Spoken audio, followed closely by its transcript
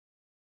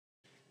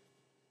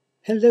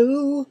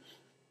Hello,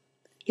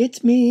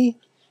 it's me,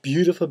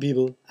 beautiful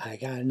people. I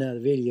got another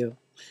video.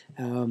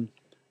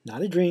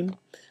 Not a dream,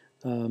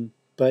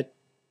 but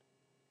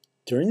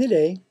during the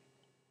day,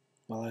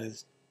 while I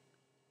was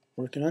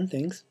working on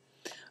things,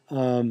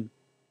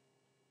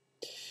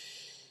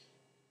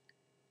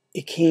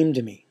 it came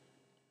to me.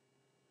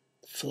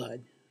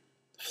 Flood,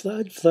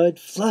 flood, flood,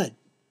 flood,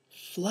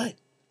 flood.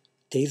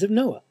 Days of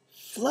Noah,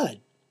 flood.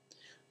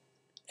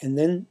 And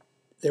then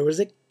there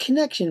was a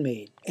connection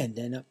made, and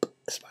then a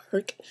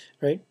spark,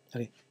 right?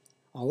 Okay,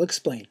 I'll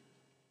explain.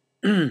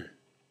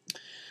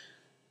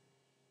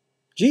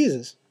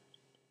 Jesus,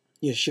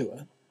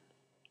 YESHUA,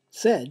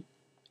 said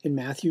in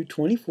Matthew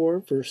 24,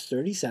 verse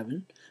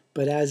 37,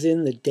 "But as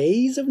in the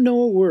days of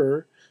Noah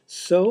were,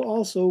 so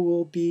also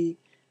will the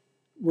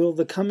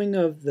coming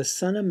of the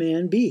Son of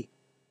Man be."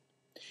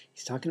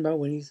 He's talking about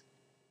when he's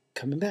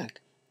coming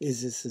back.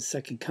 Is this the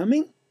second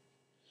coming?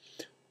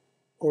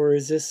 Or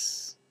is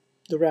this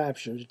the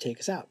rapture to take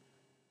us out?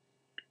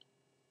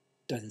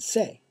 Doesn't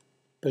say.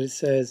 But it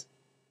says,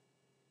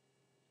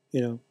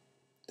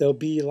 they'll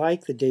be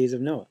like the days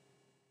of Noah.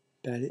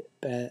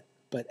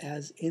 But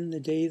as in the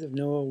days of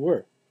Noah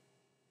were.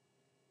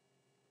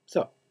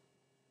 So,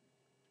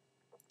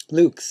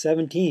 Luke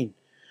 17,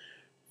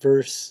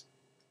 verse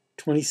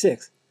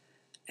 26.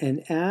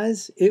 "And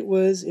as it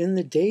was in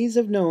the days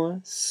of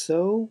Noah,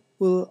 so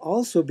will it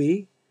also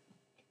be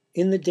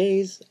in the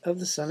days of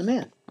the Son of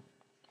Man."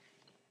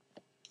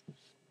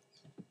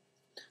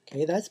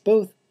 Okay, that's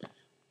both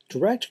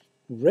direct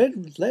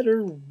red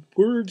letter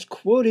words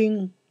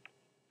quoting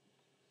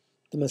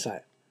the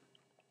Messiah.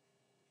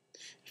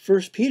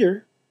 1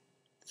 Peter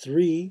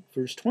 3,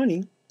 verse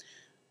 20,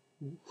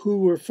 "Who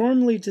were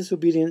formerly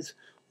disobedient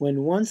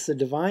when once the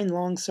divine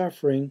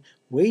long-suffering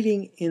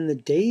waiting in the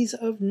days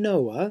of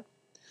Noah,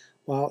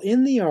 while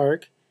in the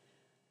ark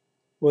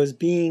was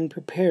being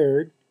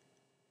prepared,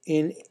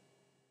 in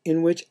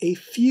which a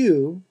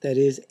few, that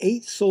is,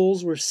 8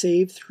 souls, were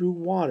saved through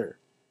water."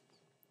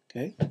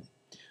 Okay?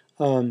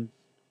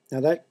 Now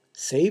that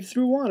saved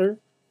through water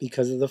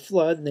because of the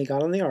flood, and they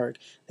got on the ark.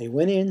 They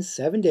went in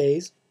 7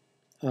 days.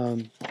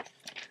 Let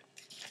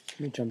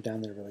me jump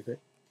down there really quick.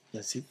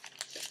 Let's see.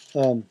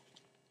 I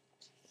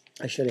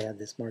should have had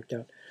this marked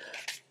out.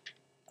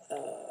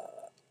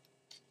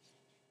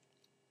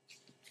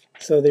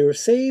 So they were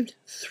saved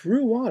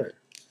through water.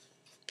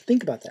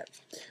 Think about that.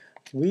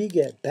 We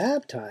get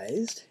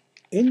baptized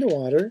into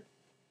water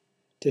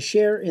to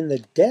share in the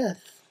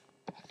death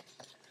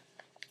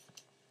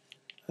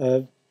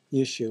of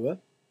YESHUA,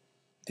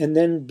 and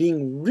then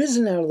being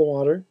risen out of the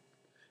water,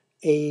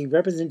 a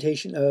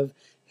representation of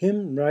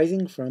him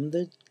rising from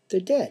the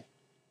dead.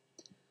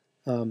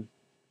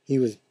 He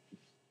was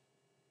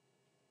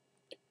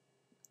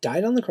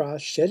died on the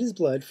cross, shed his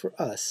blood for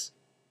us,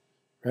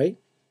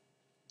 right?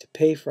 To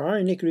pay for our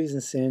iniquities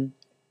and sin,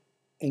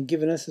 and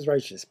given us his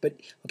righteousness. But,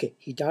 okay,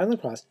 he died on the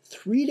cross.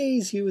 3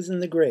 days he was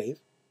in the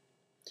grave,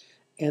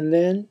 and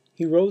then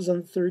he rose on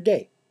the 3rd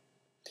day.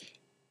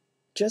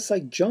 Just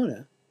like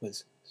Jonah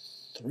was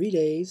 3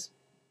 days,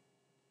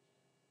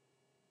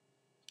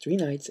 3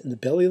 nights in the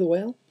belly of the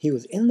whale, he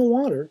was in the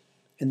water,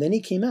 and then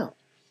he came out.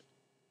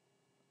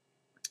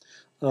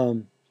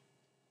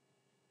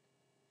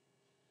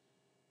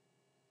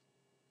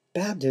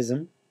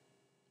 Baptism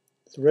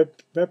is a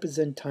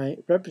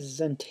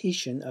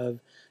representation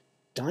of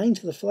dying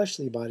to the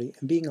fleshly body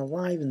and being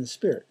alive in the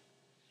spirit.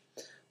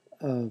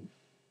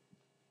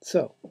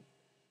 So,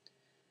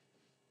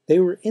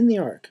 they were in the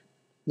ark.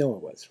 Noah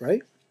was,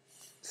 right?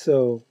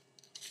 So,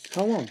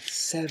 how long?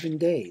 7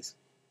 days.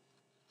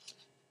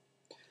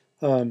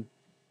 Let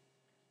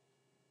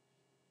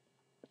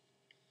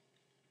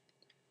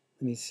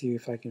me see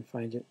if I can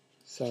find it.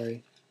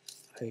 Sorry,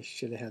 I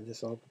should have had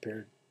this all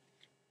prepared.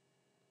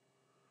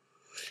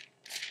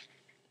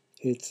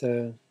 It's,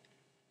 yeah,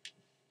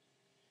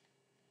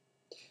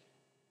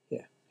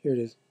 here it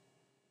is.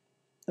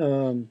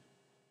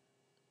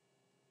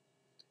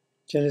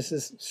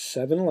 Genesis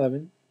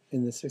 7:11,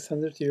 "In the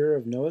 600th year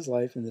of Noah's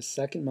life, in the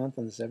 2nd month,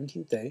 on the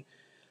 17th day,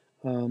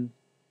 the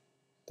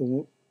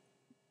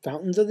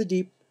fountains of the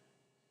deep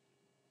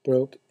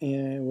were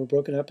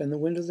broken up, and the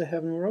windows of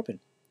heaven were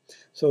open."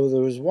 So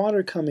there was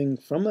water coming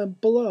from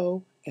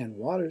below, and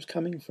waters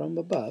coming from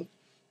above.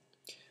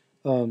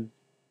 And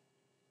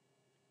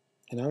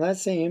on that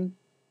same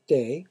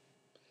day,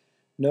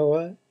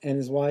 Noah and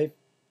his wife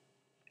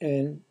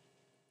and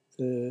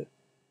his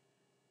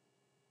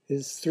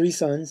 3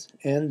 sons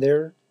and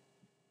their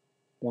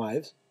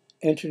wives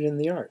entered in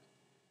the ark.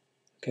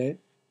 Okay?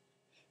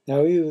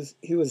 Now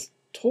he was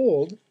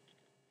told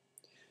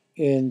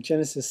in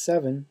Genesis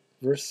 7,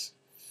 verse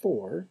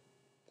 4,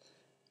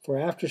 "For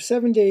after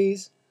 7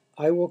 days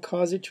I will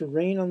cause it to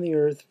rain on the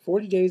earth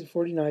 40 days and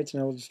 40 nights,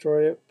 and I will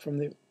destroy it from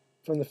the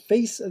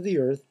face of the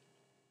earth,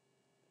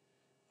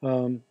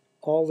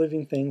 all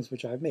living things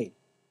which I've made."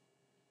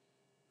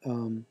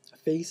 A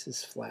face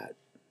is flat,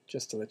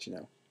 just to let you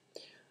know.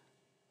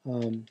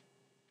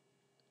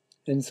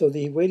 And so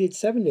they waited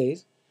 7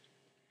 days,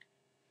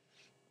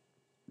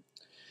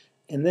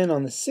 And then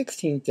on the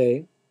 16th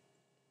day,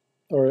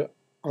 or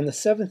on the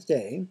 7th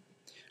day,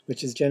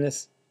 which is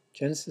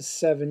Genesis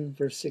 7,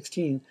 verse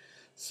 16,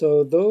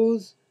 so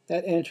those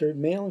that entered,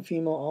 male and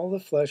female, all the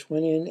flesh,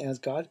 went in as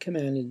God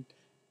commanded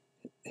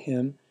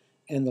him,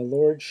 and the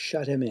Lord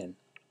shut him in.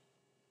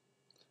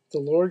 The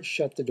Lord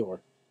shut the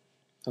door.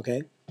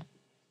 Okay?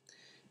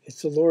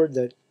 It's the Lord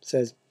that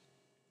says,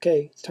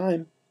 okay, it's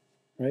time,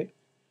 right?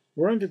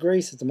 We're under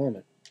grace at the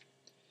moment.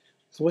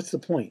 So what's the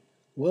point?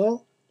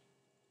 Well,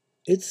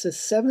 it's the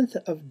 7th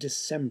of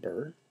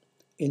December.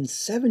 In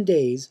 7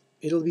 days,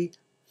 it'll be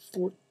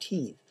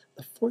 14th.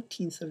 The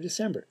 14th of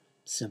December.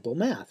 Simple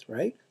math,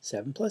 right?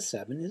 7 plus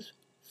 7 is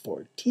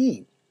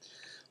 14.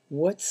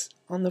 What's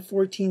on the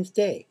 14th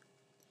day?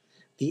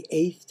 The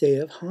 8th day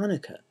of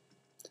Hanukkah.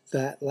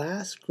 That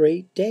last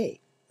great day.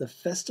 The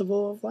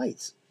Festival of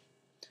Lights.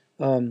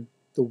 The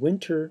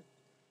winter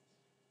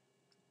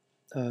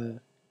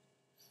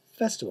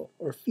festival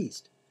or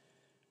feast,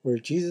 where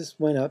Jesus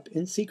went up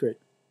in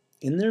secret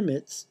in their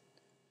midst,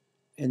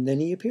 and then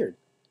he appeared.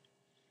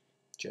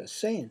 Just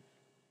saying.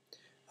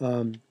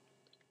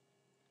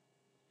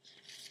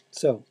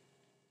 So,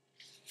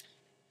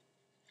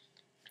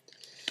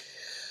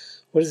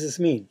 what does this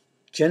mean?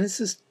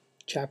 Genesis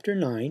chapter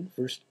 9,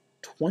 verse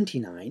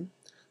 29.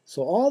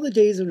 So all the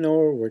days of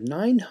Noah were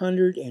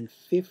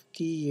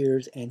 950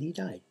 years, and he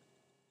died.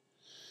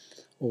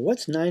 Well,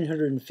 what's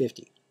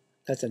 950?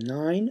 That's a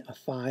 9, a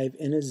 5,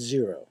 and a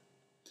 0.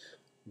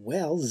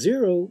 Well,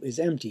 0 is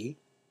empty,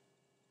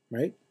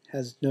 right?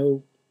 Has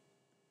no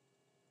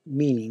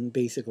meaning,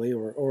 basically,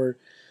 or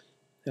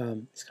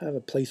it's kind of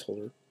a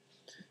placeholder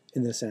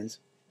in this sense.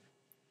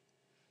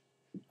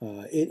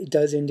 It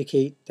does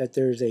indicate that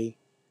there's a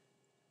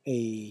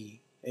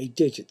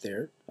digit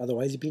there,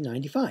 otherwise it'd be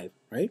 95,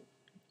 right?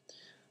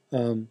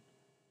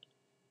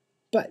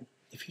 But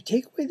if you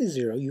take away the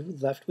 0, you're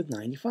left with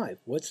 95.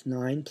 What's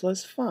 9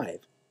 plus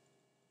 5?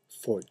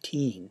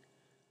 14,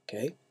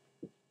 okay?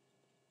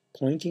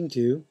 Pointing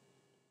to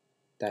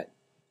that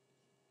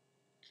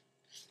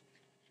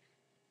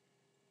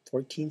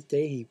 14th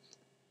day,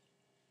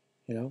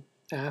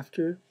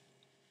 after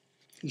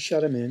he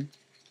shut him in.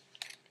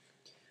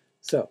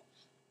 So,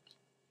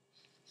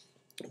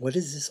 what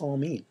does this all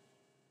mean?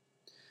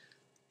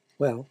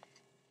 Well,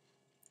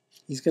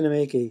 he's going to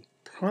make a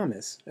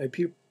promise, a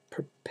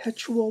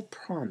perpetual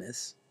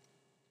promise,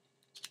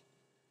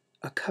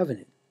 a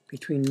covenant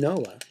between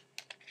Noah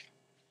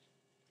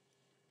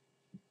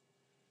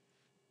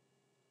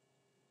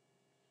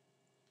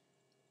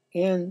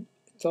and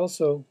it's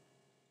also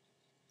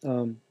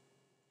never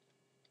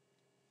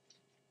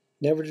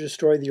to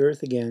destroy the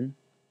earth again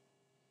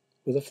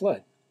with a flood.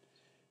 It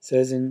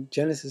says in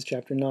Genesis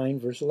chapter 9,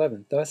 verse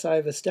 11, "Thus I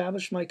have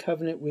established my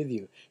covenant with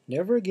you.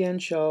 Never again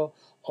shall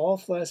all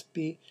flesh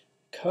be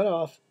cut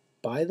off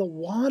by the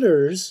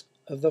waters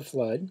of the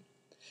flood.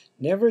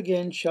 Never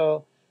again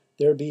shall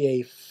there be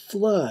a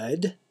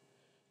flood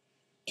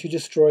to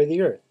destroy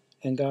the earth."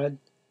 And God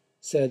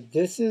said,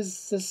 "This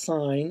is the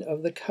sign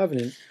of the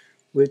covenant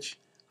which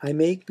I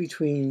make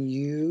between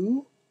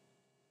you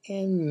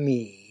and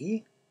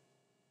me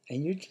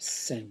and your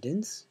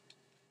descendants,"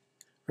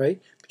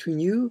 right?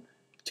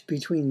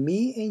 Between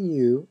me and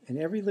you and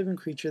every living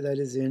creature that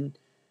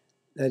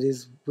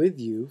is with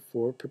you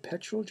for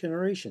perpetual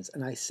generations.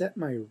 And I set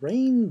my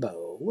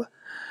rainbow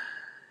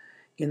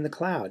in the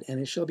cloud, and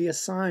it shall be a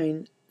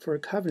sign for a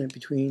covenant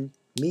between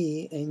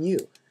me and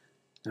you.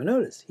 Now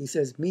notice, he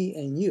says me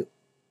and you.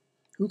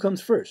 Who comes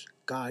first?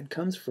 God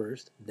comes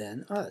first,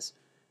 then us,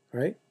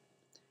 right?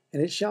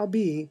 "And it shall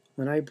be,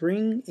 when I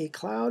bring a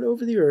cloud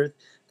over the earth,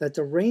 that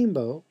the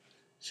rainbow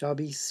shall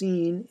be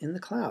seen in the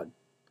cloud.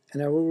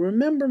 And I will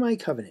remember my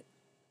covenant."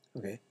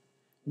 Okay?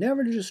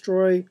 Never to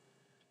destroy,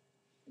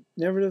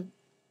 never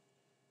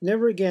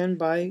again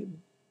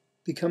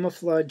become a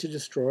flood to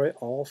destroy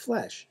all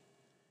flesh.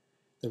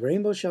 "The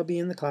rainbow shall be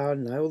in the cloud,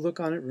 and I will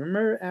look on it.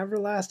 Remember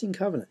everlasting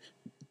covenant."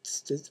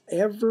 It's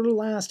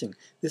everlasting.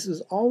 This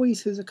is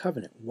always his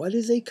covenant. What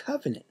is a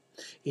covenant?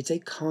 It's a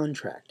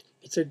contract.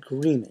 It's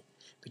agreement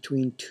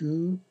between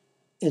two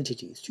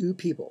entities, two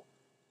people,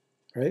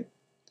 right?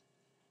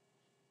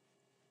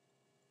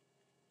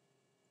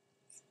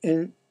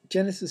 In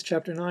Genesis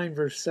chapter 9,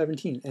 verse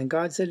 17, "And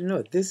God said to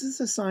Noah, this is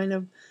the sign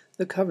of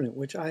the covenant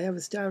which I have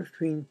established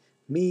between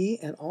me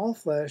and all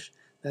flesh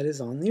that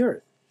is on the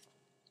earth."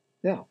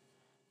 Now,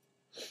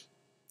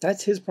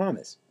 that's his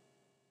promise.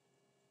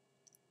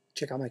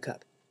 Check out my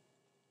cup.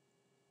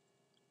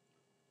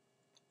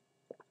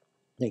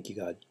 Thank you,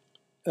 God.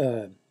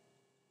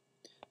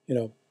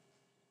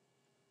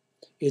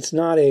 It's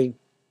not a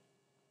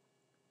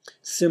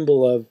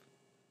symbol of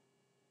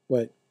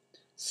what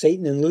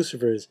Satan and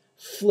Lucifer is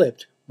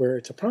flipped, where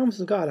it's a promise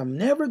of God, I'm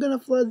never going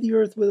to flood the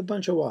earth with a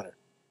bunch of water.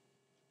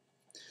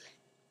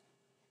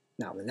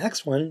 Now, the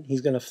next one,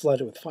 he's going to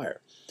flood it with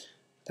fire.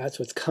 That's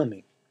what's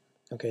coming.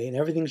 Okay, and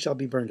everything shall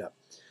be burned up.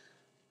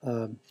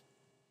 But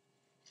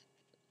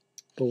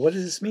what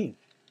does this mean?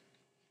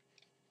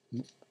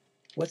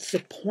 What's the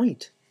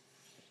point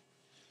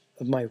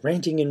of my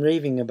ranting and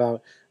raving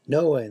about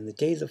Noah in the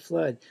days of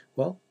flood.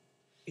 Well,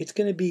 it's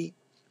going to be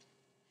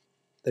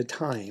the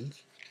time,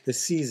 the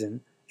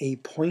season, a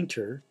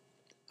pointer.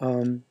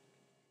 You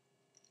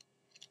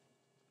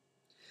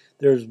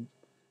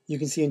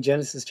can see in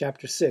Genesis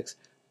chapter 6,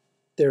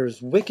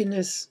 there's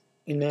wickedness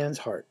in man's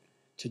heart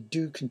to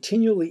do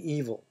continually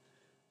evil.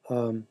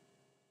 There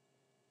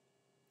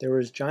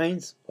was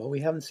giants. Well,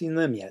 we haven't seen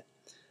them yet.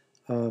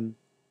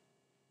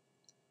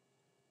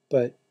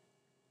 But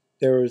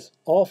there was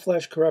all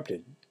flesh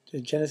corrupted.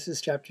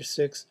 Genesis chapter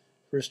 6,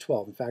 verse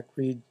 12. In fact,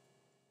 read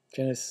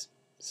Genesis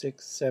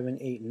 6, 7,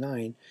 8, and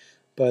 9.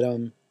 But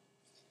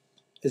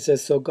it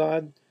says, So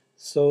God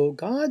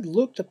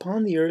looked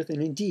upon the earth,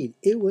 and indeed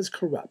it was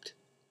corrupt.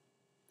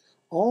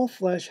 All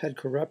flesh had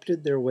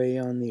corrupted their way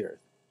on the earth.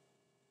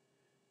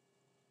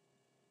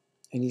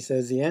 And he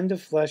says, The end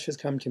of flesh has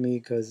come to me,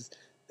 because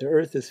the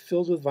earth is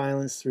filled with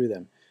violence through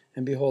them.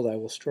 And behold, I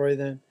will destroy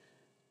them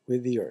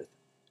with the earth.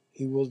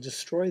 He will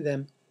destroy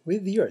them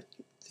with the earth.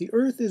 The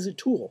earth is a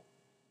tool.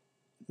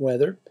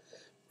 Weather,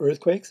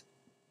 earthquakes,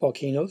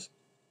 volcanoes,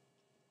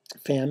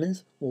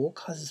 famines. Well, what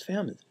causes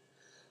famines?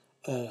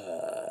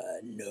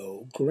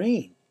 No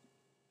grain,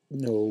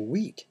 no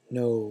wheat,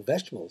 no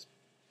vegetables,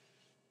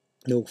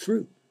 no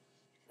fruit,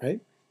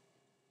 right?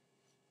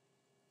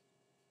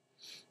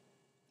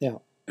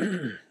 Now,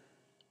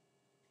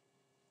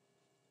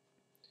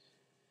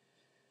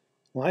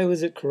 why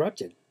was it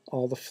corrupted?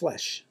 All the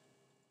flesh.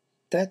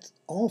 That's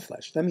all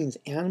flesh. That means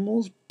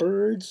animals,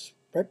 birds,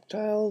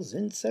 reptiles,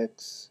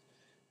 insects,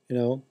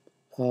 and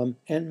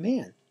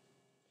man.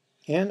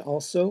 And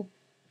also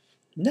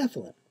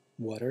Nephilim.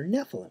 What are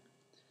Nephilim?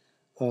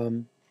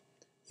 You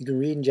can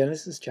read in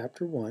Genesis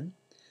chapter 1.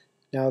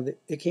 Now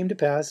it came to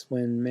pass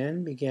when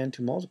men began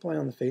to multiply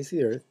on the face of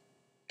the earth,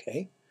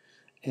 okay,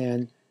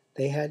 and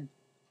they had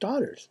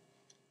daughters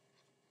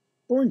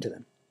born to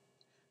them.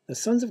 The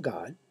sons of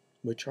God,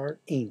 which are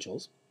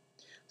angels,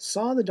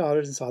 saw the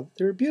daughters and saw that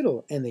they were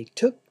beautiful, and they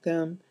took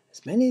them,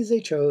 as many as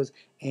they chose,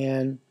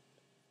 and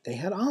they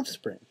had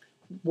offspring.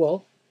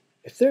 Well,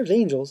 if there's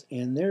angels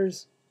and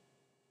there's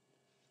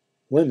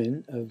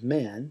women of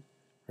man,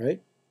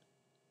 right,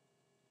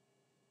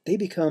 they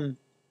become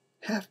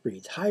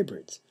half-breeds,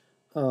 hybrids.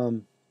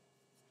 Old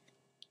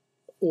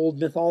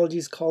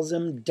mythologies calls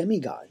them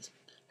demigods,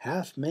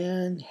 half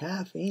man,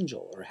 half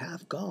angel, or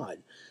half god,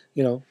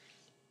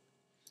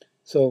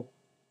 So,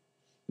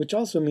 which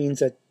also means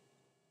that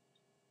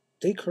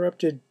they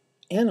corrupted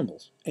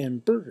animals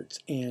and birds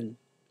and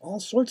all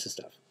sorts of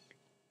stuff.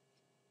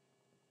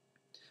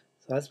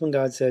 So that's when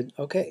God said,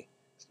 okay,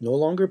 it's no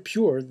longer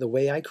pure the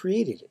way I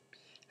created it.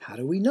 How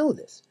do we know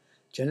this?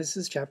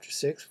 Genesis chapter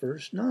 6,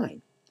 verse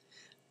 9.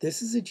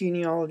 This is a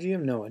genealogy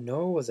of Noah.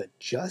 Noah was a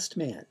just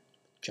man.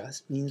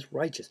 Just means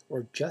righteous,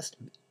 or just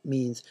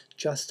means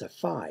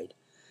justified.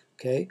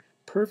 Okay?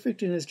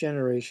 Perfect in his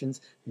generations.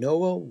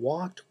 Noah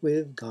walked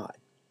with God.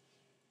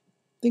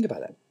 Think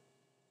about that.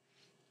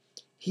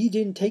 He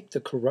didn't take the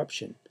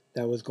corruption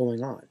that was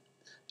going on.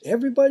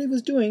 Everybody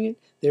was doing it.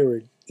 They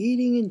were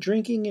eating and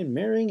drinking and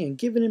marrying and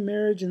giving in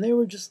marriage, and they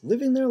were just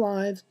living their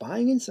lives,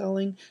 buying and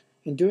selling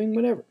and doing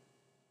whatever.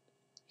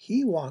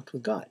 He walked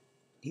with God.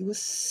 He was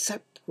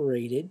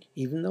separated,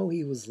 even though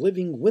he was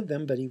living with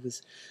them, but he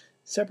was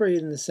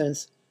separated in the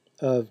sense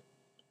of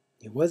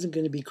he wasn't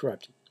going to be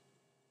corrupted.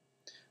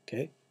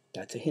 Okay,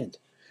 that's a hint.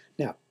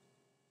 Now,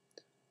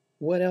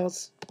 what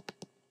else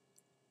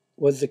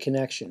was the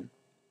connection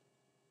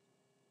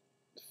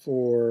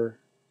for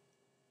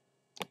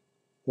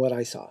what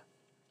I saw?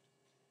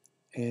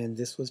 And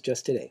this was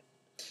just today.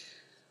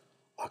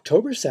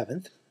 October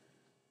 7th,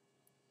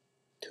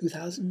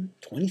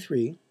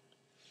 2023,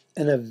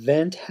 an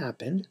event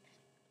happened.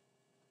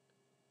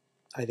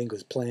 I think it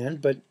was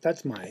planned, but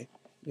that's my,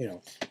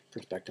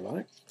 perspective on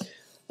it.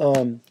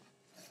 How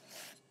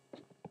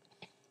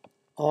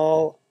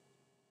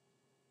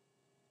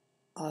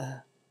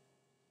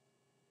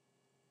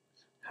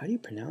do you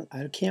pronounce?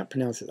 I can't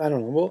pronounce it. I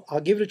don't know. Well,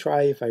 I'll give it a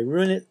try. If I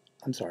ruin it,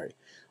 I'm sorry.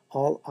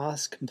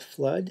 All-Osk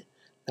flood.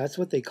 That's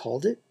what they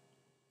called it,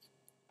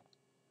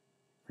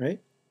 right?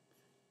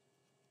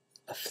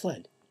 A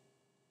flood.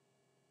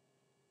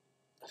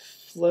 A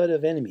flood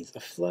of enemies. A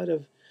flood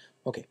of.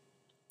 Okay,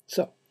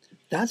 so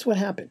that's what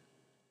happened.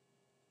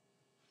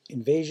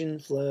 Invasion,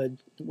 flood,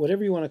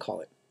 whatever you want to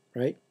call it,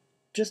 right?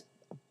 Just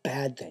a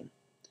bad thing.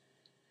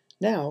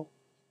 Now,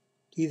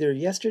 either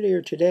yesterday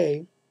or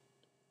today,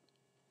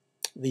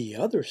 the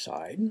other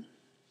side,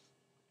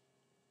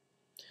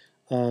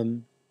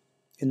 in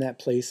that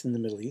place in the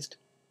Middle East,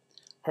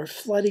 are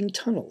flooding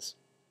tunnels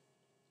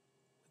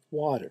with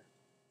water.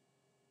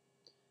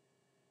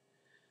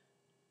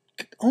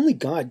 Only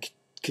God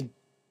could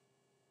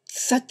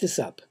set this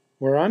up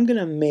where I'm going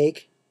to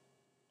make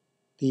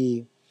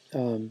the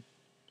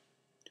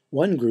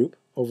one group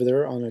over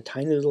there on a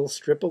tiny little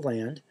strip of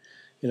land.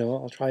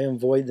 I'll try and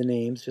avoid the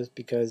names just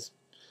because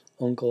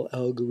Uncle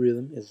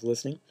Algorithm is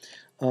listening.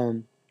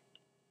 And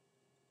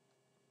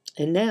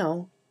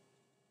now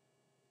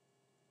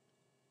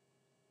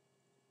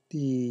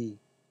the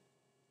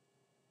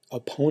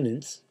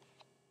opponents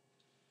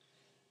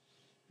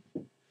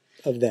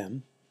of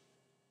them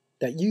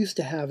that used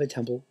to have a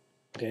temple,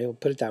 okay, I'll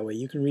put it that way,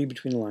 you can read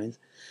between the lines,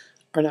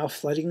 are now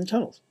flooding the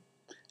tunnels.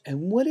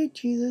 And what did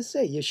Jesus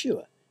say,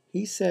 Yeshua?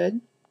 He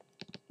said,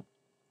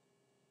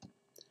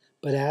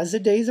 but as the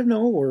days of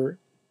Noah were,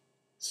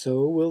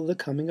 so will the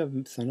coming of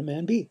the Son of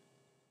Man be.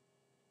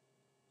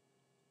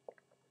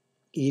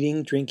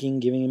 Eating, drinking,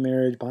 giving in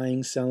marriage,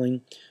 buying,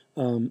 selling,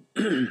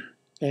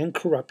 and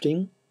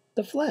corrupting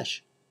the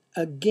flesh.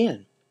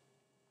 Again,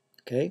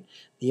 okay?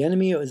 The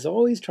enemy is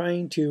always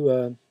trying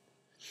to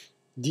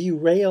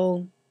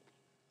derail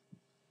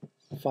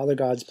Father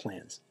God's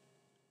plans.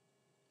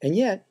 And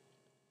yet,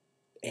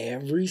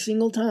 every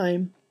single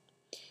time,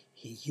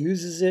 he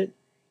uses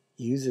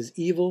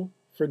evil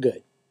for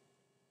good.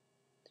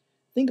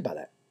 Think about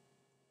that.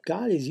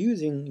 God is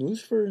using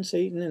Lucifer and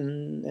Satan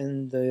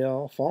and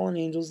the fallen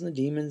angels and the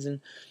demons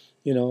and,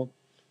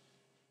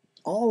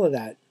 all of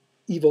that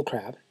evil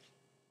crap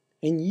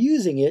and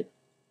using it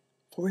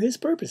for his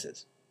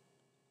purposes.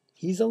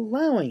 He's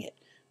allowing it.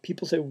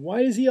 People say,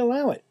 why does he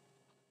allow it?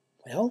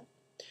 Well,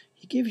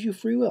 he gives you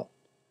free will.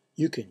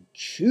 You can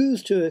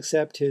choose to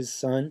accept his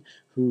son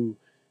who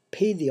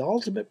paid the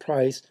ultimate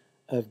price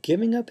of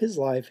giving up his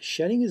life,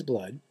 shedding his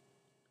blood,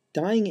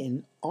 dying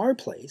in our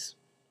place.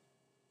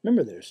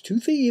 Remember, there's two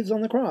thieves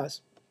on the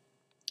cross.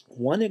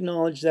 One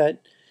acknowledged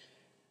that,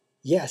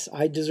 yes,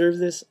 I deserve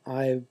this.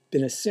 I've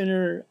been a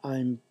sinner.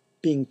 I'm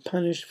being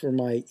punished for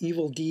my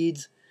evil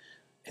deeds,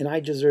 and I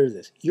deserve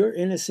this. You're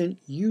innocent.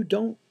 You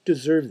don't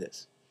deserve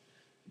this.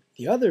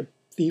 The other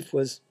thief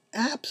was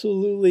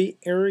absolutely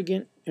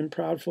arrogant and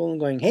proudful and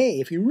going, hey,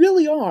 if you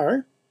really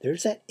are,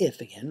 there's that if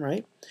again,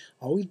 right?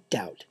 Always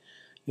doubt,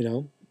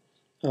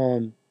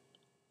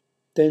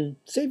 then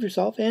save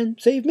yourself and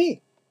save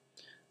me,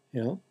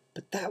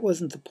 But that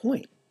wasn't the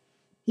point.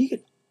 He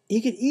could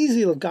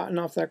easily have gotten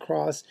off that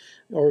cross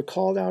or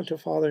called out to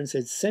Father and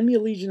said, send me a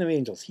legion of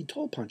angels. He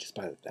told Pontius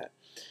Pilate that.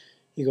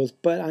 He goes,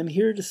 but I'm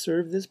here to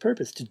serve this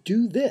purpose, to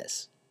do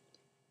this.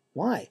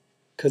 Why?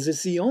 Because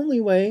it's the only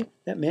way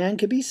that man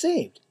could be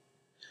saved.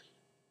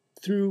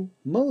 Through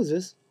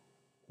Moses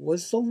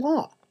was the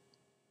law.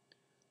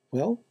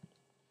 Well,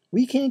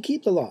 we can't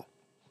keep the law.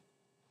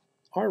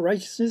 Our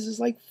righteousness is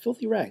like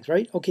filthy rags,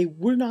 right? Okay,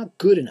 we're not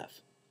good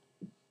enough.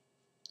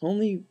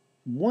 Only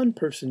one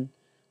person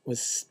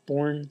was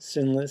born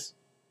sinless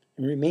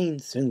and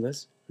remained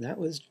sinless, and that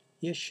was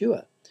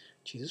Yeshua,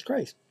 Jesus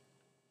Christ.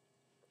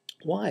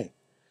 Why?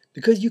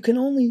 Because you can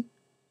only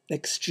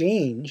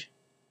exchange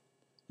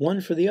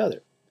one for the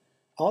other.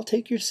 I'll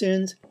take your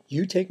sins,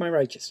 you take my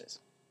righteousness.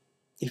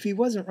 If he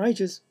wasn't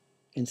righteous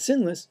and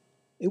sinless,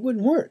 it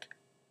wouldn't work.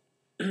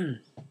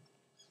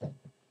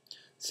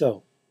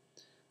 So,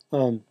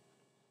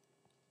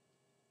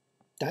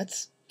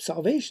 that's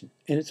salvation,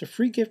 and it's a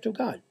free gift of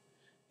God.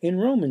 In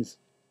Romans,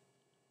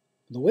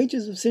 the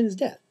wages of sin is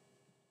death.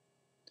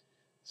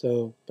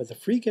 So, but the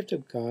free gift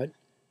of God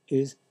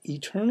is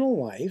eternal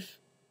life.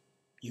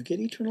 You get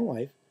eternal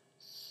life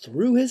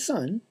through his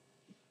Son.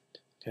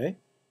 Okay?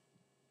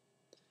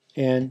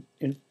 And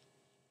in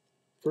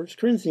 1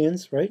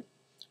 Corinthians, right?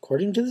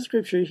 According to the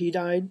Scripture, he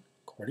died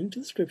according to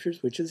the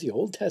Scriptures, which is the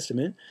Old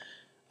Testament.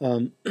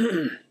 And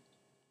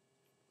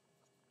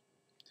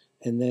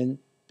then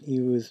he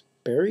was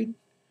buried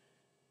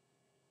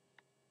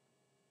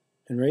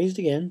and raised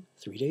again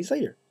 3 days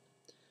later.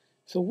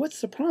 So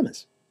what's the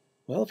promise?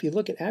 Well, if you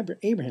look at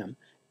Abraham,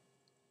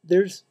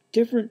 there's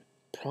different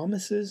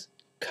promises,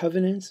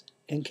 covenants,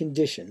 and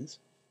conditions,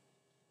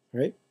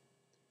 right?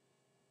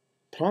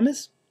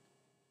 Promise,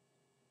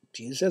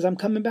 Jesus says, I'm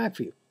coming back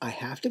for you. I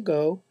have to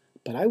go,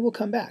 but I will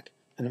come back.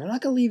 And I'm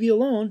not going to leave you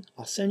alone.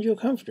 I'll send you a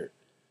comforter,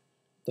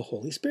 the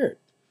Holy Spirit,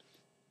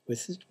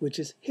 which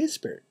is his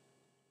Spirit.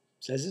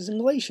 It says this in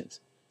Galatians,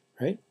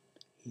 right?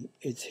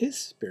 It's his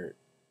Spirit,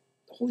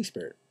 the Holy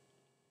Spirit,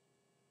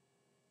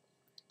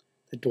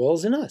 that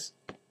dwells in us,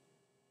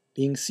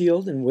 being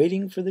sealed and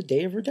waiting for the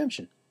day of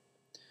redemption.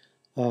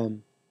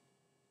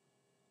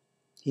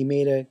 He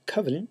made a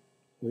covenant,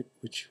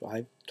 which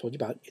I told you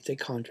about. It's a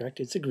contract,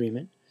 it's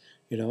agreement,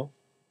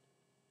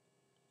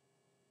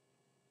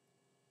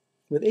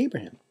 with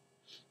Abraham.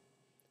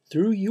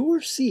 Through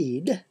your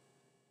seed,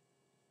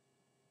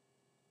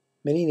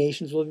 many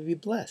nations will be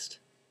blessed.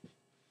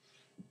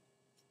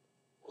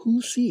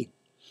 Whose seed?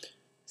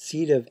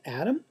 Seed of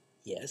Adam?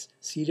 Yes.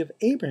 Seed of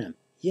Abraham?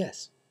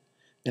 Yes.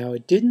 Now,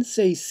 it didn't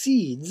say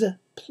seeds,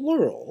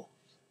 plural.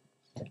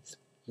 It's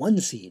one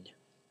seed.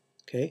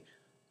 Okay?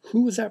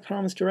 Who was that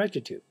promise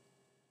directed to?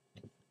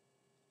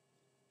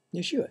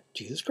 Yeshua,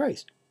 Jesus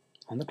Christ,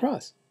 on the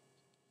cross.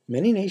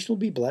 Many nations will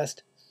be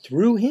blessed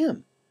through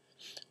him.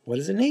 What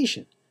is a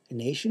nation? A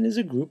nation is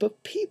a group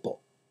of people.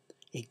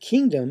 A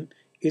kingdom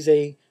is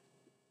a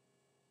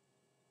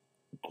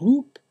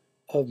group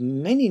of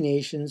many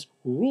nations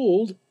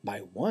ruled by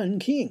one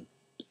king.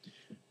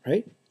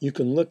 Right? You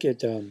can look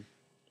at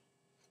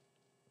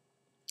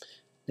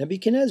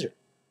Nebuchadnezzar,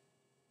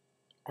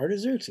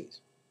 Artaxerxes,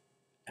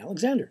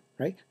 Alexander,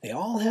 right? They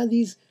all had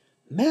these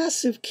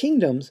massive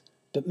kingdoms,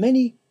 but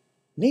many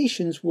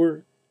nations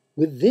were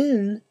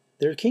within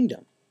their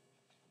kingdom.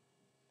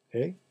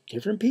 Okay?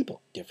 Different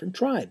people, different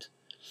tribes,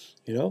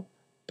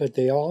 but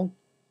they all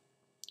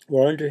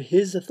were under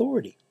his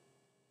authority.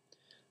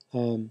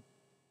 Thank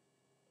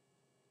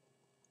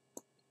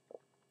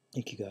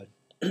you, God.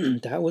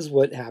 That was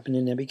what happened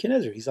in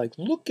Nebuchadnezzar. He's like,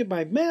 look at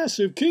my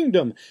massive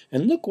kingdom,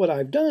 and look what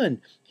I've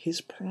done.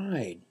 His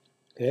pride.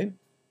 Okay?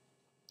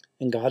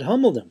 And God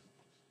humbled him.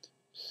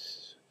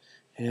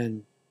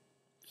 And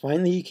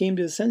finally he came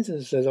to his senses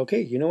and says,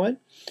 okay, you know what?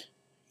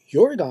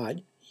 You're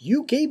God.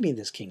 You gave me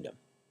this kingdom.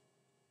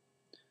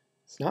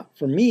 It's not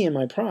for me and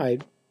my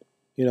pride.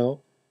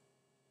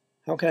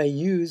 How can I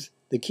use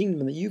the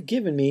kingdom that you've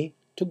given me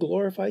to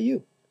glorify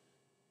you?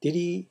 Did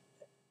he,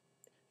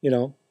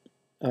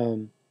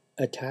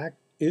 attack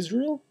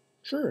Israel?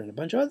 Sure, and a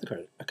bunch of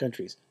other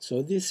countries. So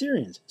did the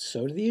Assyrians.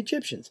 So did the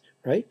Egyptians,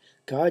 right?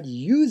 God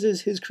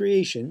uses his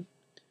creation.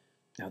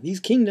 Now, these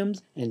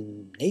kingdoms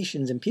and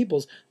nations and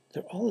peoples,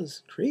 they're all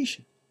his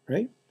creation,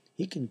 right?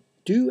 He can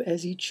do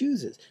as he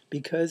chooses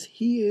because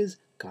he is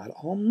God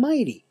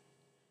Almighty.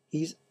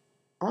 He's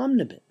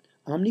omnipotent,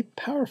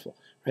 omnipowerful,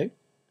 right?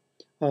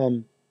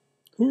 Who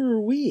are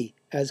we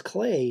as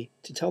clay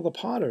to tell the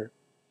potter,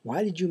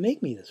 why did you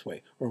make me this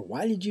way? Or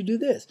why did you do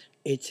this?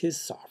 It's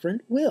his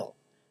sovereign will.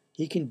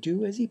 He can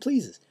do as he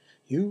pleases.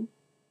 If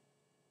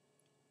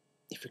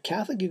you're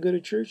Catholic, you go to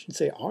church and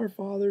say, Our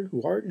Father,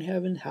 who art in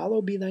heaven,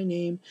 hallowed be thy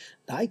name.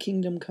 Thy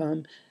kingdom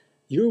come.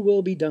 Your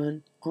will be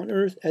done on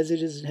earth as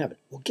it is in heaven.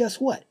 Well, guess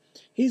what?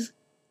 His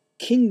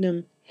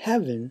kingdom,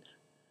 heaven,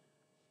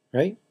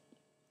 right?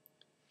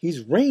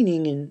 He's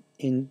reigning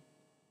in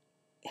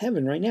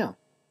heaven right now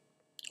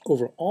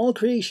over all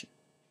creation.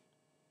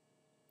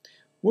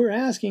 We're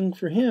asking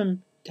for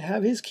him to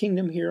have his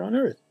kingdom here on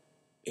earth.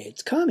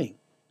 It's coming,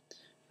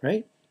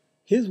 right?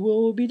 His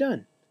will be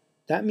done.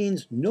 That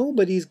means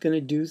nobody's going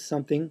to do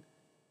something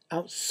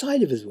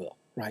outside of his will.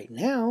 Right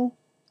now,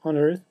 on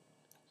earth,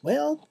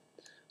 well,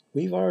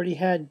 we've already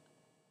had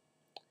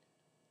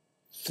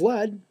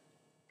flood.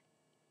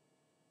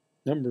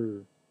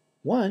 Number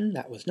 1,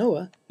 that was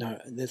Noah. Now,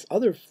 this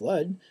other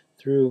flood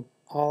through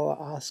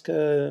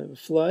Alaska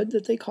flood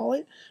that they call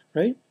it,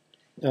 right?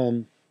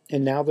 And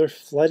now they're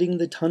flooding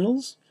the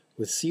tunnels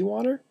with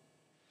seawater.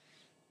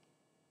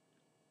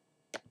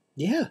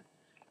 Yeah,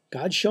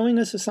 God's showing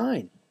us a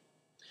sign.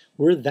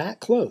 We're that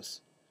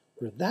close.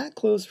 We're that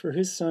close for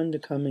his son to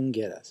come and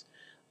get us.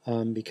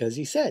 Because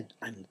he said,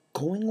 I'm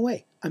going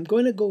away. I'm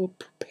going to go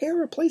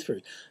prepare a place for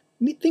you.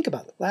 Think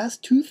about it.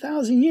 Last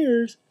 2,000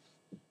 years,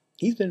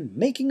 he's been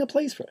making a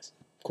place for us.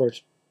 Of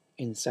course,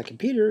 in 2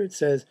 Peter, it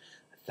says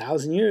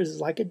 1,000 years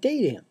is like a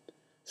day to him.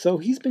 So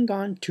he's been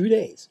gone 2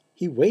 days.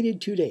 He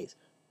waited 2 days.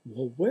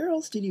 Well, where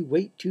else did he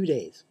wait 2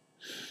 days?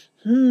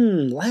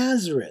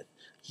 Lazarus.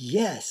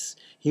 Yes,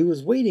 he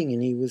was waiting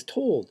and he was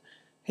told,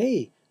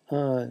 hey,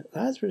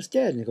 Lazarus is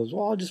dead. And he goes,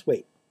 well, I'll just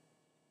wait.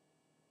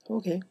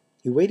 Okay.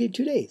 He waited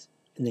 2 days.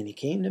 And then he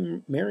came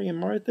to Mary and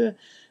Martha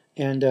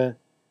and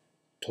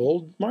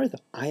told Martha,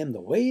 I am the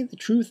way, the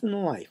truth, and the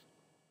life.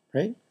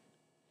 Right?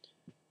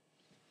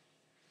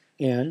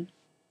 And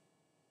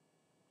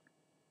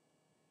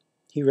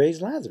he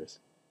raised Lazarus.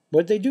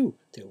 What did they do?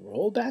 They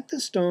rolled back the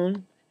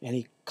stone and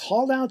he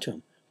called out to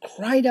him,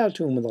 cried out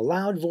to him with a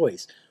loud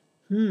voice.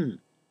 1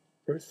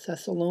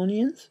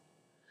 Thessalonians?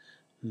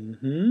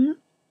 The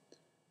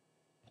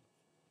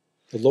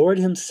Lord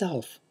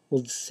himself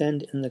will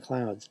descend in the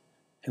clouds,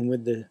 and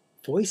with the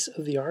voice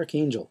of the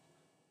archangel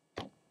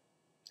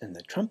and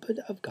the trumpet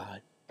of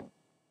God.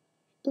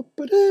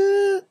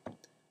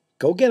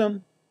 Go get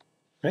him,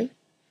 right?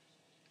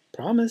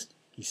 Promised.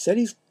 He said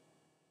he's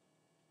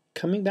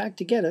coming back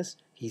to get us.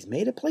 He's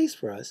made a place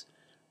for us,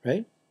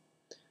 right?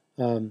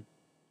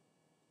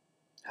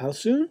 How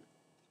soon?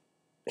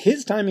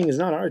 His timing is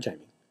not our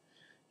timing.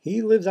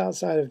 He lives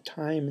outside of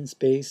time and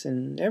space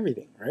and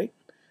everything, right?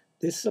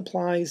 This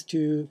applies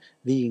to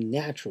the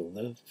natural,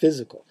 the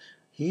physical.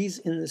 He's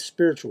in the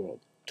spiritual world.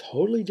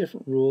 Totally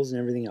different rules and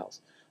everything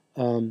else.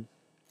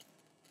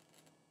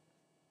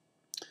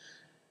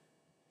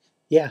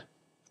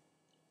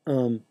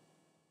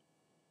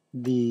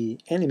 The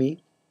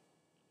enemy,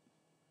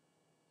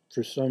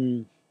 for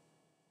some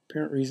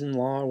apparent reason,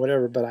 law or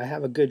whatever, but I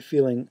have a good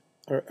feeling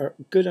or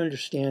good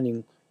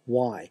understanding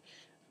why.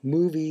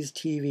 Movies,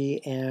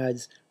 TV,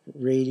 ads,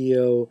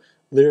 radio,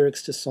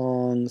 lyrics to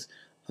songs,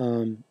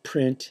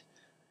 print,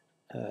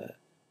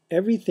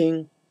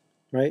 everything,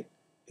 right,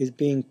 is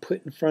being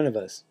put in front of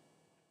us,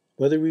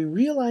 whether we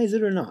realize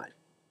it or not,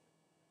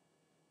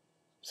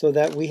 so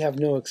that we have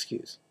no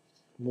excuse.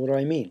 What do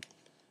I mean?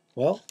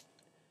 Well,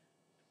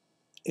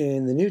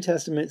 in the New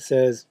Testament it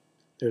says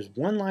there's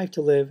one life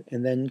to live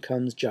and then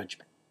comes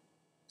judgment.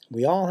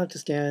 We all have to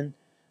stand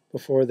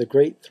before the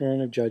great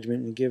throne of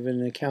judgment and give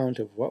an account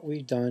of what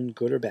we've done,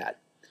 good or bad,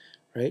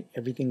 right?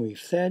 Everything we've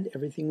said,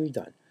 everything we've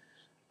done.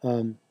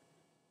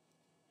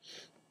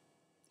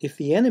 If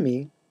the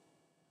enemy,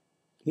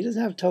 he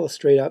doesn't have to tell us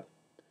straight up.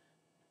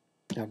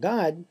 Now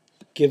God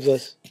gives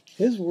us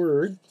his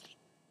word.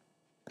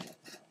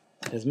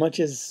 As much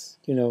as,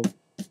 the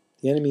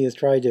enemy has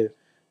tried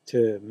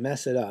to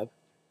mess it up,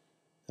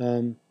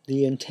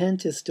 the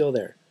intent is still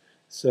there.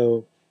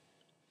 So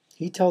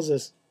he tells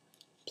us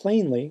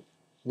plainly,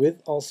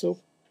 with also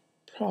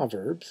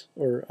proverbs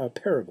or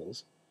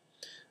parables,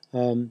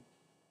 to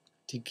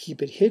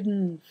keep it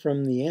hidden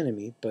from the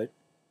enemy, but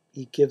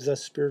he gives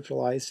us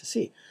spiritual eyes to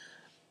see.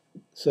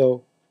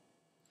 So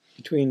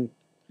between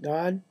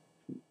God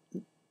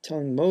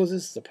telling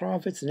Moses, the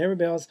prophets, and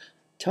everybody else,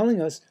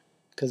 telling us,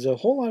 because a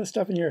whole lot of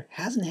stuff in here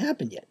hasn't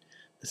happened yet.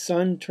 The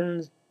sun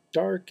turns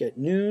dark at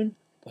noon.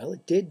 Well,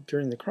 it did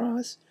during the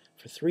cross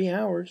for 3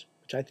 hours,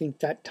 which I think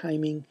that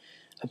timing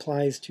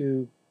applies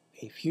to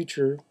a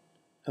future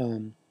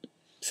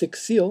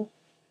sixth seal,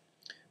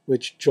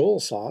 which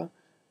Joel saw,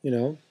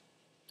 and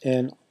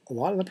a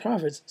lot of the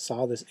prophets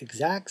saw this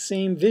exact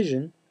same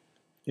vision,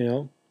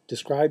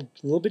 described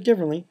a little bit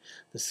differently.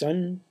 The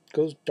sun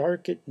goes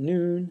dark at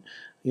noon,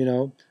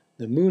 the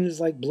moon is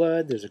like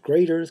blood, there's a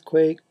great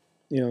earthquake,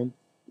 these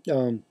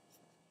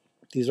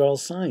are all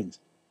signs.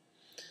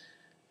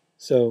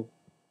 So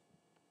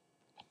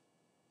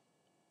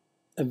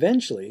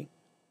eventually,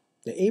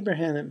 the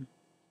Abraham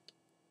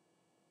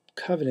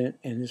covenant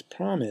and his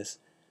promise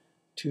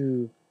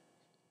to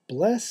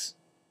bless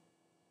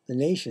the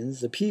nations,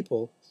 the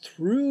people,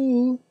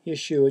 through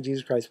Yeshua,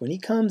 Jesus Christ, when he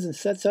comes and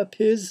sets up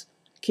his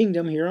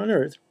kingdom here on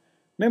earth.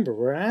 Remember,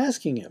 we're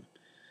asking him.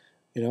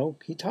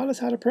 He taught us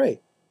how to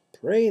pray.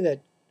 Pray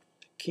that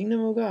the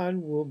kingdom of God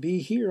will be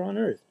here on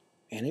earth.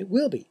 And it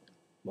will be.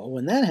 Well,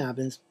 when that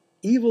happens,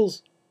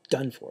 evil's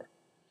done for.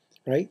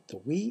 Right? The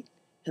wheat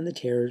and the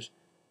tares,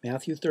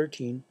 Matthew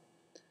 13.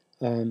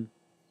 The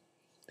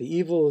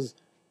evil is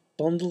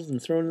bundled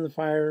and thrown in the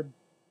fire,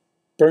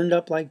 burned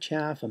up like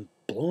chaff and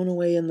blown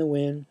away in the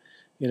wind,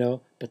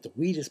 but the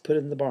wheat is put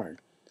in the barn.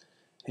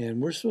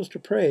 And we're supposed to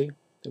pray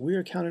that we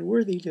are counted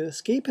worthy to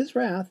escape his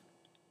wrath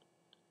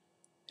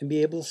and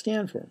be able to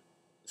stand for him,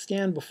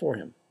 stand before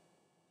him.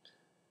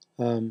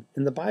 In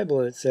the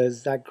Bible it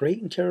says, that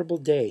great and terrible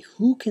day,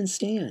 who can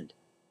stand?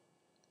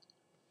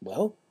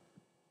 Well,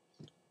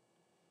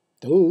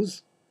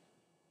 those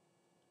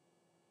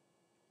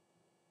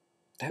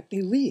that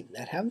believe,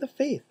 that have the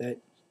faith that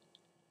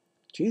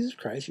Jesus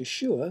Christ,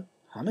 Yeshua,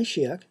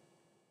 HaMashiach,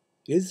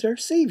 is their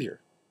Savior,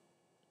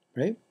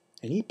 right?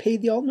 And he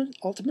paid the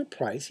ultimate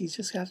price. He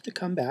just has to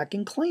come back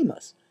and claim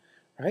us,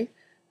 right?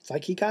 It's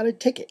like he got a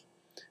ticket,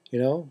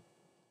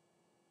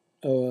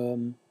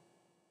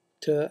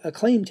 to a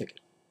claim ticket.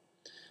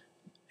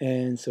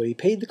 And so he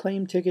paid the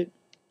claim ticket,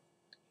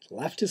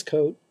 left his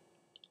coat,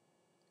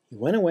 he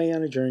went away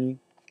on a journey,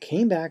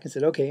 came back and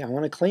said, okay, I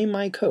want to claim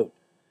my coat.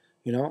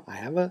 I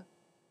have a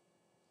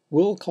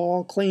will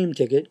call claim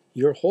ticket.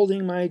 You're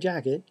holding my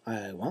jacket.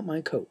 I want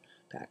my coat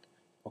back.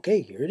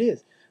 Okay, here it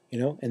is.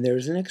 And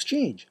there's an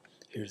exchange.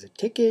 Here's a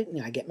ticket,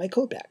 and I get my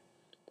coat back.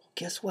 Well,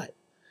 guess what?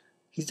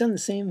 He's done the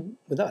same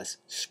with us,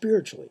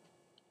 spiritually.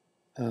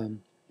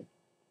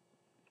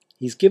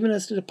 He's given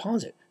us the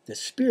deposit, the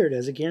Spirit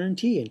as a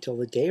guarantee until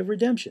the day of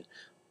redemption.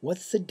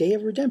 What's the day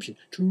of redemption?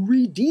 To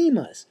redeem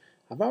us.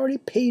 I've already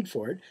paid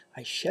for it.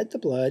 I shed the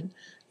blood.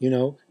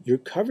 You're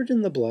covered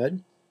in the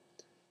blood,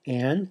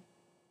 and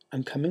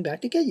I'm coming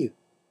back to get you.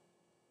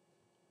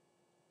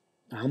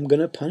 I'm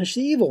going to punish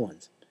the evil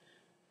ones.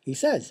 He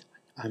says,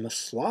 I'm a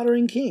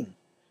slaughtering king.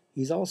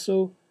 He's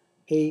also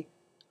a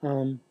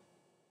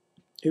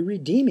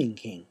redeeming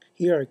king.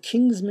 He are a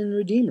kingsman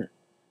redeemer.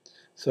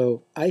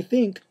 So I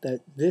think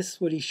that this,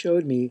 what he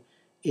showed me,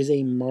 is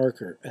a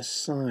marker, a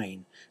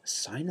sign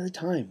of the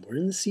time. We're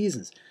in the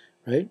seasons,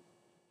 right?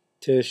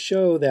 To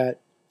show that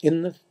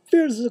in the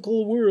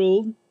physical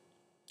world,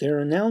 they're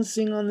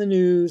announcing on the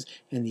news,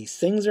 and these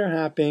things are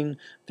happening,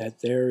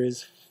 that there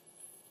is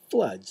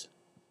floods.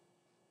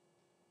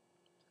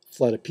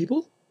 Flood of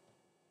people,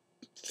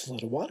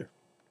 flood of water.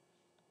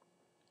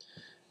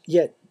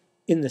 Yet,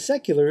 in the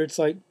secular, it's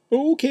like,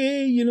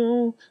 okay,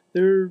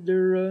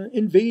 they're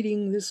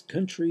invading this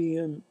country,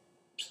 and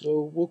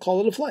so we'll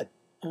call it a flood.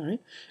 All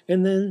right?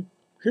 And then,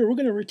 here, we're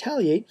going to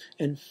retaliate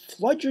and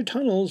flood your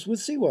tunnels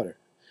with seawater,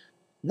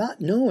 not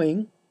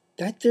knowing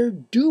that they're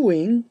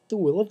doing the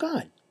will of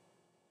God.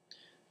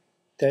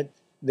 That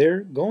they're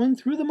going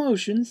through the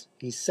motions.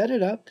 He set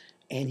it up,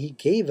 and he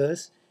gave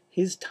us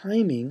his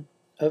timing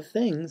of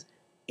things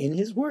in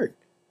his word.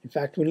 In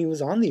fact, when he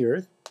was on the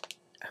earth,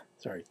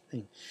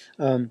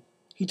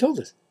 he told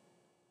us,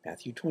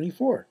 Matthew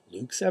 24,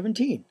 Luke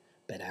 17,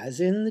 but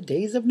as in the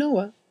days of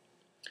Noah,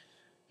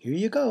 here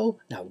you go,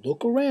 now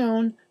look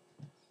around,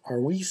 are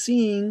we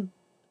seeing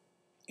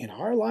in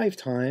our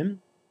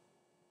lifetime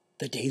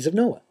the days of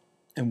Noah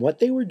and what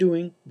they were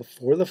doing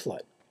before the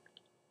flood?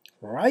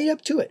 Right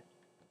up to it.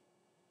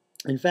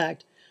 In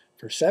fact,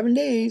 for 7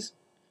 days,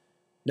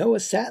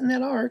 Noah sat in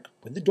that ark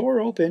with the door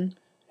open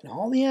and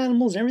all the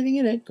animals, everything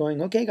in it,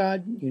 going, okay,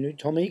 God, you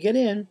told me to get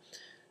in,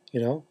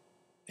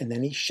 and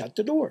then he shut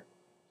the door.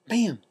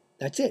 Bam,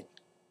 that's it,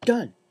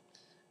 done.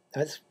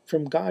 That's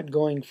from God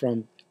going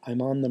from,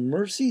 I'm on the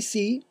mercy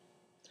seat.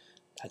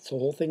 That's the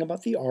whole thing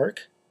about the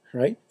ark,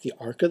 right? The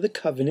Ark of the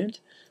Covenant,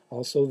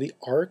 also the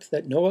ark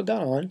that Noah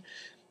got on.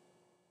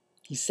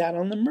 He sat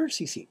on the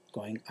mercy seat,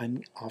 going,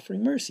 I'm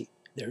offering mercy.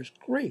 there's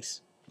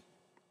grace.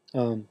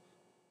 I'm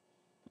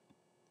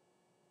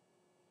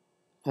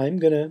going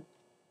to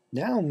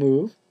now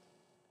move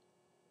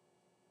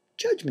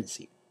judgment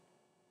seat,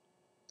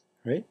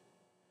 right?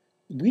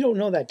 We don't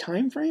know that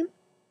time frame,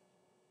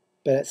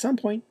 but at some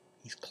point,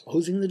 he's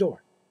closing the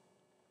door,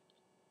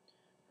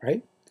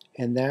 right?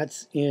 And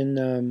that's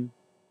in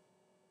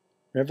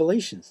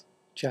Revelations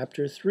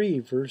chapter 3,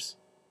 verse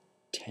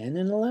 10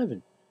 and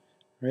 11,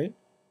 right?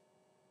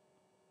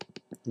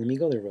 Let me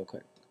go there real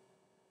quick.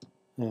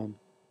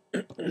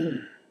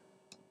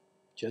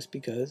 Just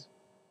because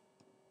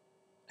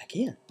I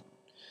can.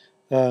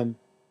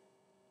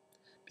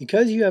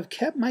 Because you have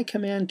kept my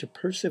command to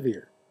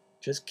persevere.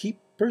 Just keep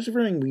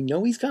persevering. We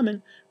know he's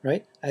coming,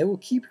 right? I will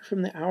keep you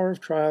from the hour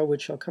of trial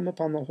which shall come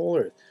upon the whole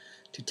earth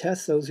to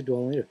test those who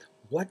dwell on the earth.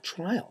 What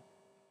trial?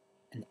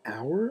 An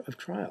hour of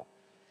trial.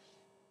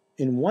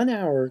 In 1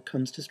 hour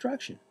comes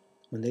destruction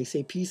when they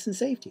say peace and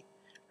safety,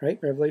 right?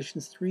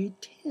 Revelations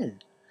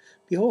 3:10.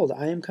 Behold,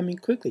 I am coming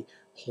quickly.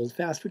 Hold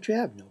fast what you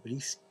have. Nobody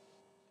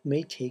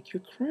may take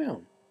your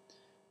crown.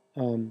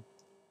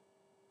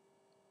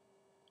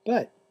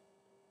 But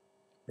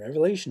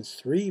Revelations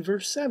 3,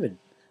 verse 7,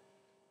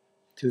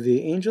 to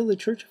the angel of the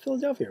church of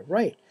Philadelphia,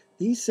 right,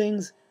 these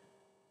things,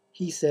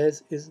 he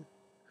says, is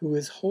who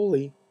is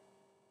holy,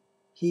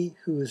 he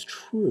who is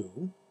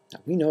true.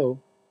 Now we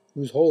know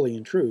who's holy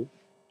and true.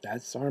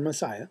 That's our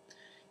Messiah.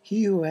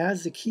 He who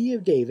has the key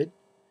of David,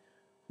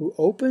 who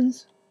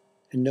opens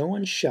and no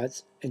one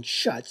shuts, and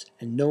shuts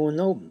and no one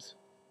opens.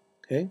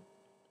 Okay?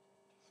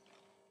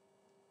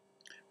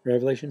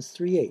 Revelations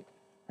 3:8,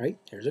 right?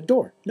 There's a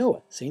door.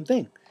 Noah, same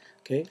thing.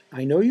 Okay?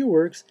 I know your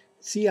works.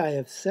 See, I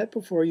have set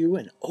before you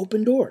an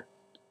open door.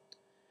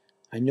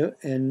 I know,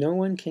 and no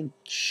one can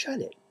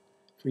shut it.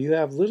 For you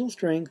have little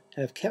strength,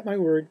 have kept my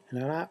word,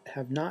 and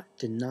have not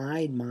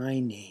denied my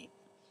name.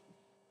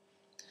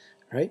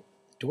 Right?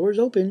 The door is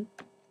open.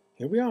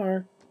 Here we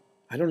are.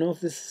 I don't know if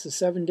this is the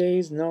 7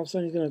 days, and all of a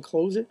sudden he's going to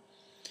close it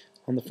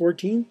on the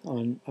 14th,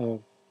 on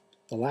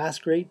the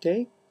last great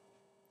day,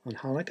 on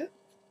Hanukkah.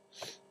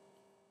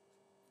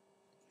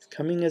 He's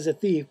coming as a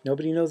thief.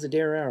 Nobody knows the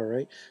day or hour,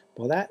 right?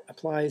 Well, that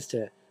applies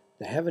to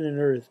the heaven and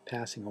earth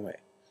passing away.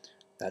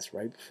 That's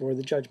right before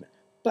the judgment.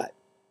 But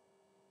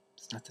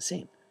it's not the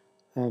same.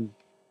 And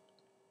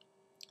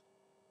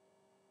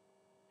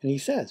he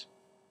says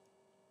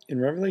in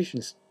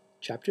Revelation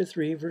chapter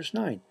 3, verse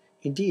 9,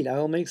 indeed, I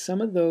will make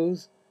some of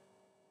those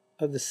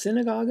of the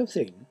synagogue of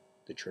Satan,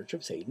 the church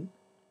of Satan,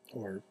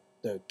 or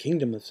the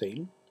kingdom of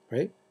Satan,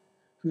 right,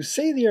 who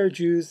say they are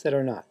Jews that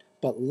are not,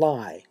 but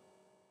lie.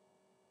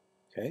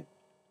 Okay?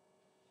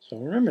 So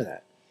remember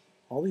that.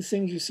 All these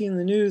things you see in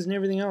the news and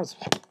everything else,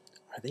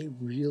 are they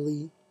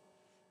really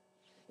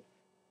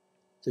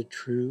the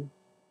true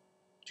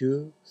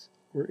Jews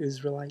or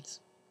Israelites?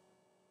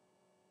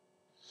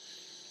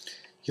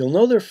 You'll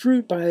know their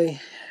fruit by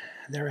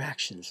their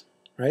actions,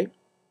 right?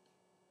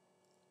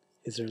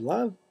 Is there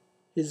love?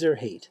 Is there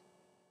hate?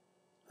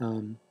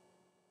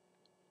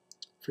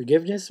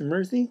 Forgiveness and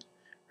mercy,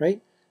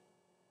 right?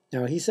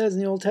 Now, he says in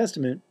the Old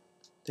Testament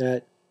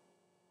that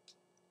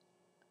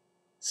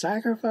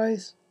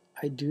sacrifice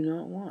I do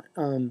not want.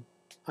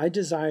 I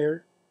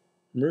desire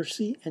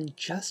mercy and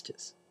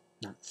justice,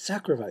 not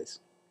sacrifice.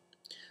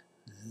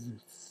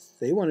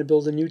 They want to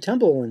build a new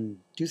temple and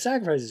do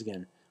sacrifices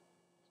again.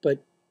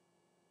 But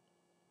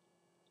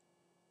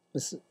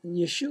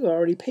YESHUA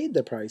already paid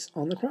the price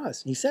on the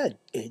cross. He said,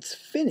 it's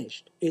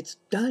finished. It's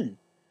done.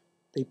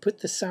 They put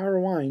the sour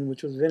wine,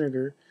 which was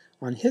vinegar,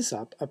 on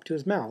hyssop up to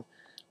his mouth,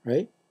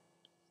 right?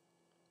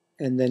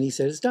 And then he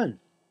said, it's done.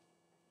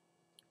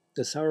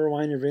 The sour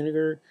wine or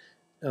vinegar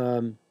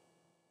has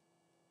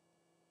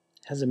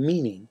a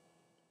meaning.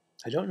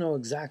 I don't know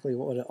exactly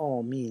what it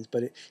all means,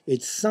 but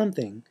it's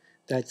something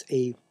that's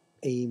a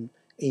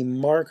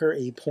marker,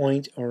 a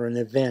point, or an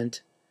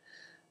event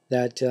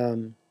that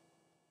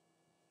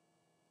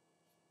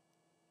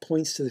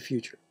points to the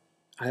future.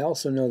 I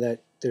also know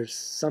that there's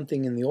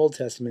something in the Old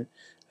Testament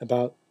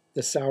about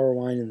the sour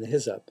wine and the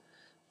hyssop,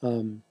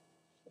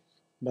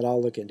 but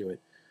I'll look into it.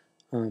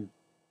 But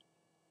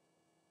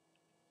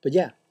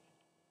yeah,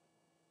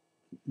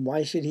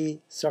 why should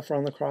he suffer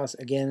on the cross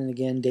again and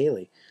again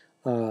daily?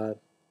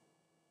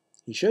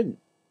 He shouldn't.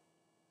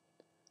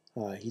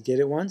 He did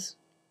it once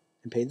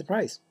and paid the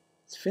price.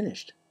 It's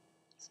finished.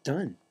 It's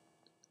done.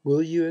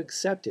 Will you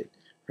accept it,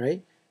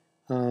 right?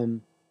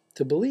 To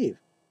believe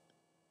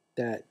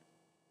that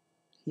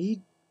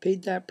he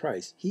paid that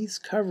price. He's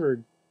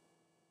covered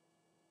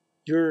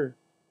your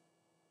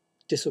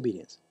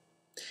disobedience.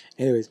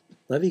 Anyways,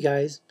 love you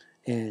guys,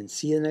 and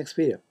see you in the next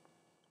video.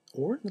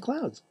 Or in the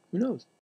clouds. Who knows?